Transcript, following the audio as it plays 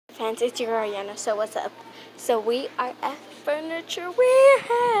fans, it's your Ariana, so what's up? So we are at Furniture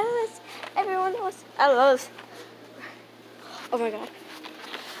Warehouse. Everyone knows I love. Oh my god.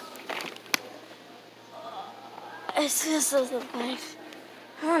 It feels so nice.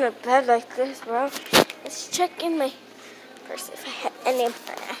 I want a bed like this, bro. Let's check in my purse if I have any of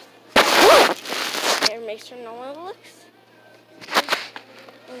that. Here, make sure no one looks.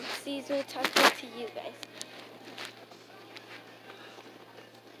 And sees me talking to you guys.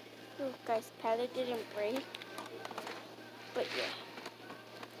 Oh, guys, pallet didn't break. But yeah.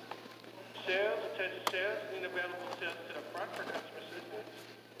 Sales, attention sales, need available sales to the front for customer assistance.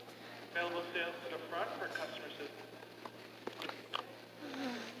 Available sales to the front for customer assistance.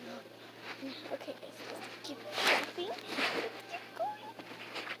 Okay, guys, let's keep moving.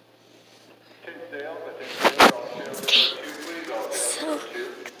 Let's keep going. So,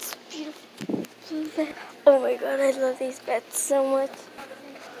 it's beautiful. Oh my god, I love these beds so much.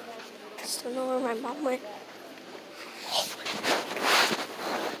 I just don't know where my mom went. Oh my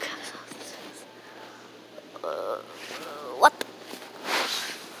god. What?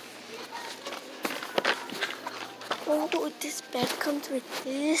 Oh, this bed comes with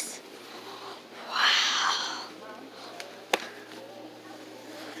this. Wow.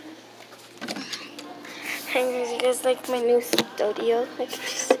 Hey guys, you guys like my new studio? I can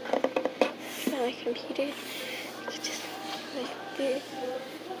just on my computer. I can just like this.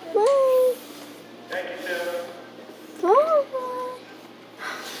 Bye. Thank you, sir. Bye.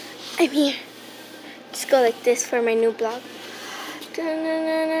 I'm here. Just go like this for my new blog. Hi.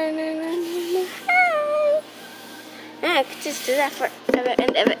 I could just do that forever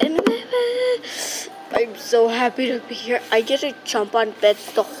and ever and ever. I'm so happy to be here. I get to jump on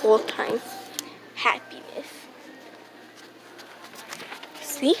beds the whole time. Happiness.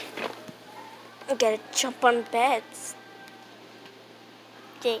 See? I gotta jump on beds.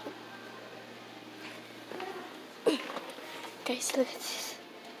 Dang. Guys, look at this.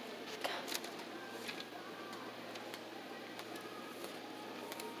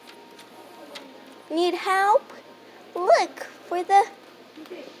 Need help? Look for the.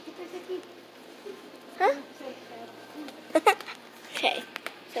 Huh? Okay,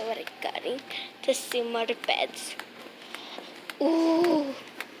 so what I got to see more beds. Ooh,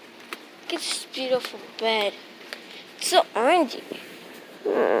 look at this beautiful bed. It's so orangey.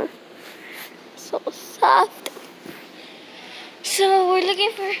 So soft. So we're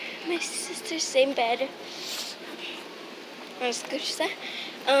looking for my sister's same bed. Let's go to that.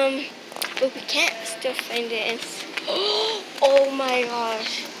 But we can't still find it. And oh my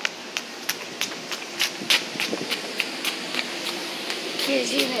gosh. Can't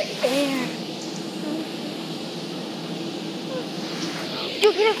see the air.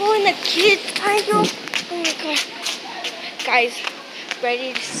 You're gonna go in the kids' aisle? Oh my god. Guys,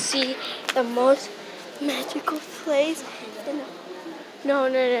 ready to see the most magical place? No.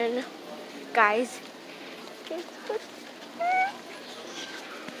 Guys.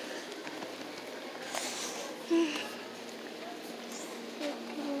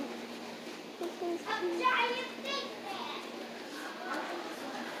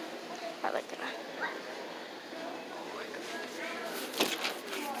 I like it.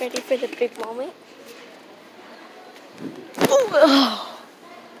 Ready for the big moment?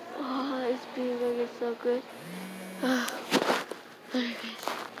 Oh, this being is so good.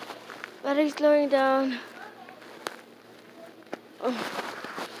 Battery's slowing down.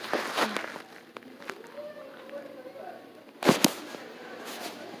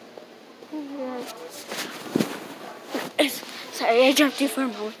 Sorry, I jumped you for a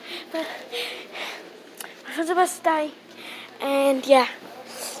moment. But my phone's about to die. And yeah.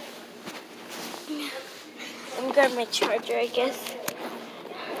 I'm gonna grab my charger, I guess.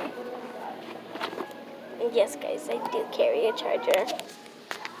 And yes, guys, I do carry a charger.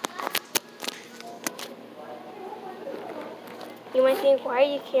 You might think, why are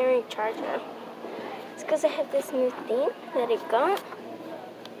you carrying a charger? It's because I have this new thing that I got.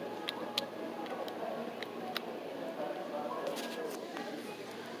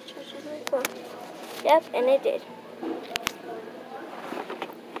 Yep, and it did.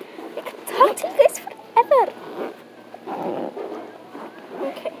 I could talk to you guys forever.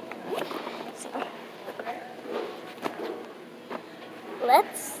 Okay. So,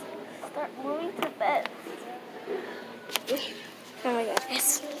 let's start moving to bed. Oh my god,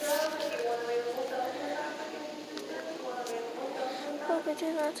 yes. Hope it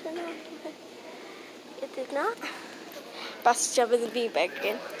did not turn on. It did not. About to jump in the beanbag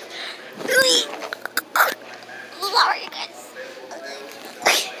again. Sorry, guys.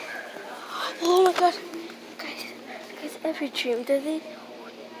 Oh my god. Guys, ever dreamed of it?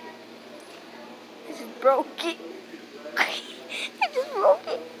 broke it. I just broke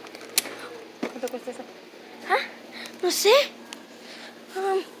it. ¿Cuánto cuesta eso? ¿Ah? No sé.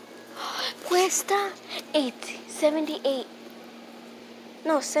 Cuesta 78.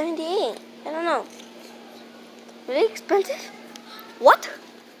 No, 78. I don't know. Really expensive? What?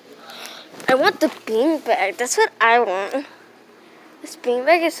 I want the beanbag. That's what I want. This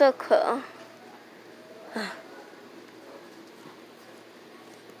beanbag is so cool.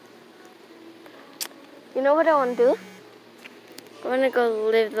 You know what I want to do? I want to go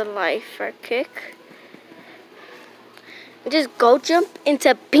live the life for a kick. And just go jump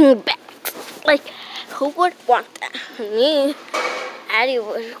into beanbags. Like, who would want that? Me. Addie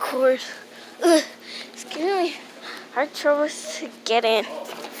would, of course. Ugh, it's giving me hard troubles to get in.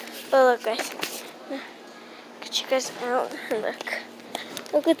 But look, guys. Get you guys out and look.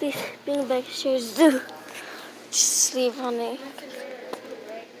 Look what these beanbag chairs do. Just sleep on it.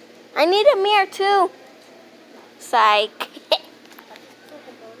 I need a mirror too. Psych.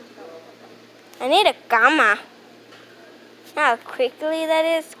 I need a cama. How quickly that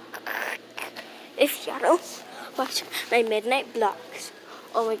is. If you don't watch my midnight vlogs.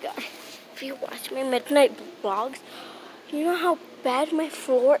 Oh my god. If you watch my midnight vlogs, you know how bad my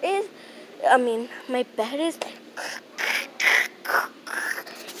floor is? I mean, my bed is.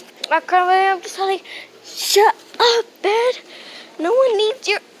 I'm just like, shut up, bed. No one needs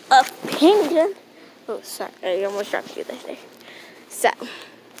your opinion. Oh, sorry. I almost dropped you there. So,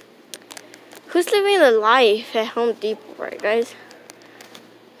 who's living the life at Home Depot, right, guys?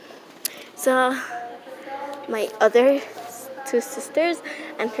 So, my other two sisters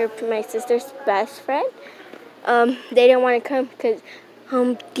and my sister's best friend, they didn't want to come because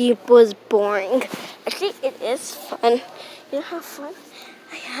Home Depot is boring. Actually, it is fun. You know how fun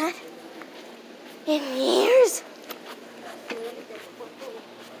I had in years?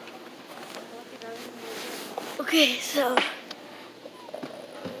 Okay, so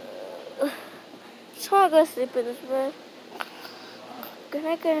just want to go sleep in this bed. Good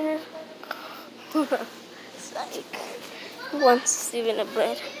night, guys. Psych. Who wants to sleep in a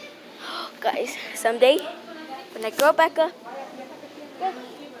bed? Guys, someday when I grow back up.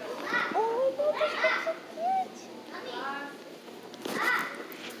 Oh, this looks so cute.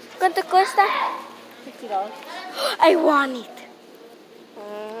 ¿Cuánto cuesta? $50. I want it.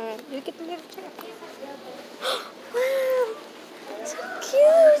 You get to get a chair. Wow, so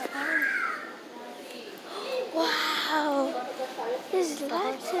cute. Wow, there's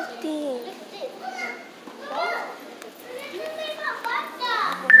lots of things.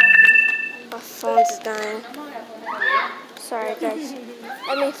 My phone's dying. Sorry, guys.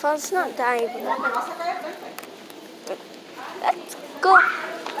 I mean, phone's not dying. Let's go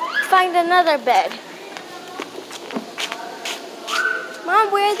find another bed.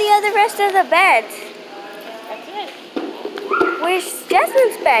 Mom, where are the other rest of the beds? That's it. Where's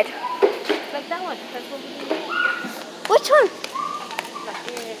Jasmine's bed? Like that one. That's what we do. Which one? Like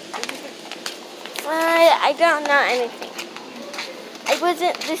here. I don't know anything. I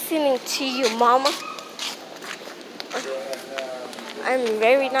wasn't listening to you, Mama. I'm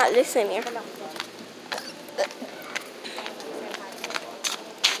very not listening.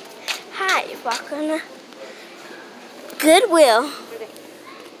 Hi, welcome. Goodwill.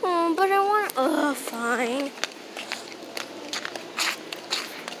 Oh, but I want. Oh, fine.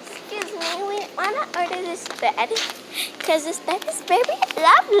 Excuse me, we want to order this bed because this bed is very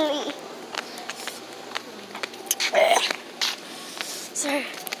lovely. Sir.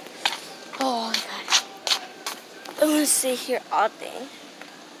 Oh my god. I want to sit here all day.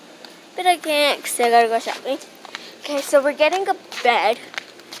 But I can't because I gotta go shopping. Okay, so we're getting a bed.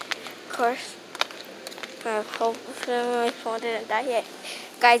 Of course. I hope my phone didn't die yet.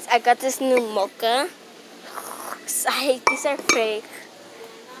 Guys, I got this new mocha. These are fake.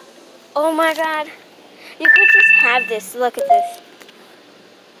 Oh my god. You could just have this. Look at this.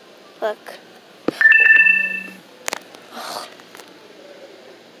 Look.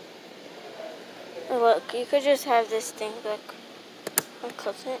 Look, you could just have this thing. Look. And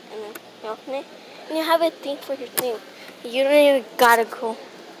close it and then you open it. And you have a thing for your thing. You don't even gotta go.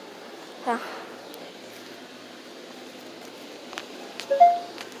 Yeah.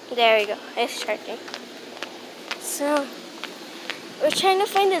 There we go. It's charging. So, we're trying to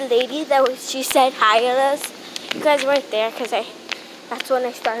find a lady that she said hi to us. You guys weren't there because that's when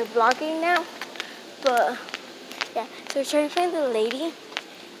I started vlogging now. But, yeah. So, we're trying to find the lady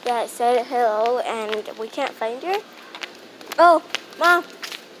that said hello and we can't find her. Oh, Mom.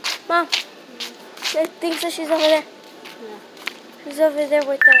 Mom. I think so she's over there. Yeah. She's over there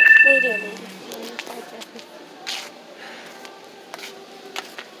with that lady.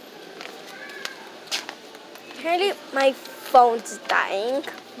 Apparently my phone's dying.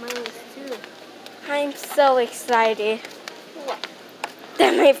 Mine is too. I'm so excited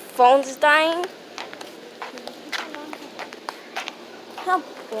that my phone's dying. How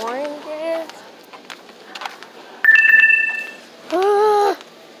boring it is.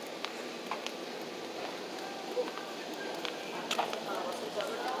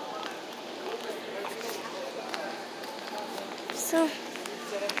 So,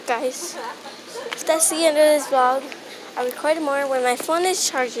 guys, that's the end of this vlog. I'll record more when my phone is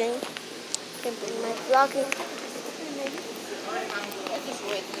charging. I can bring my vlogging.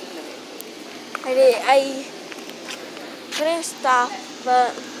 I couldn't stop,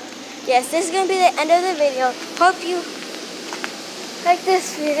 but yes, this is gonna be the end of the video. Hope you like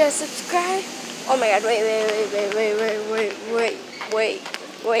this video, subscribe. Oh my god,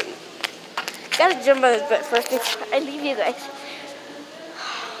 wait. Gotta jump on this bed first before I leave you guys.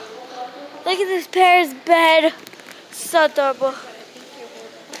 Look at this pair's bed. So adorable.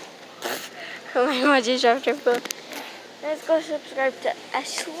 Oh my god, you dropped your phone. Let's go subscribe to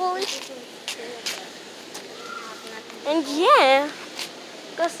Ashley. And yeah,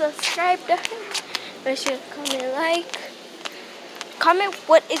 go subscribe to her. Make sure to comment, like. Comment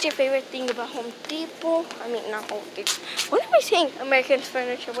what is your favorite thing about Home Depot. I mean, not Home Depot. What am I saying? American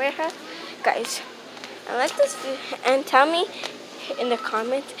Furniture Warehouse. Guys, I like this video. And tell me in the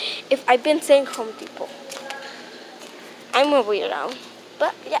comments if I've been saying Home Depot. I'm a weirdo.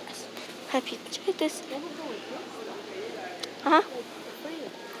 But yes, hope you enjoyed this. Huh?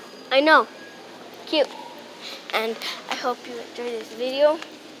 I know. Cute. And I hope you enjoyed this video.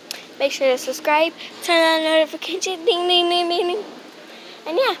 Make sure to subscribe. Turn on notification. Ding, ding, ding, ding, ding.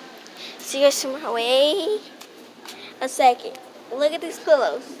 And yeah, see you guys tomorrow. Wait a second. Look at these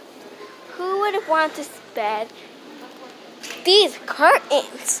pillows. Who would have wanted this bed? These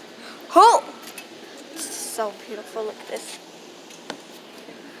curtains. Who? So beautiful. Look at this.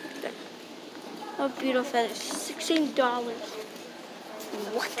 How beautiful that is. $16.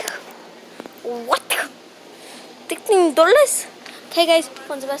 What? $16? Okay, guys.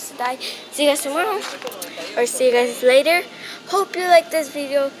 Phone's about to die. See you guys tomorrow. Or see you guys later. Hope you like this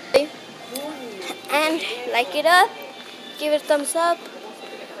video. And like it up. Give it a thumbs up.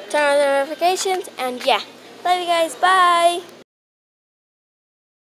 Turn on the notifications. And yeah. Love you guys. Bye.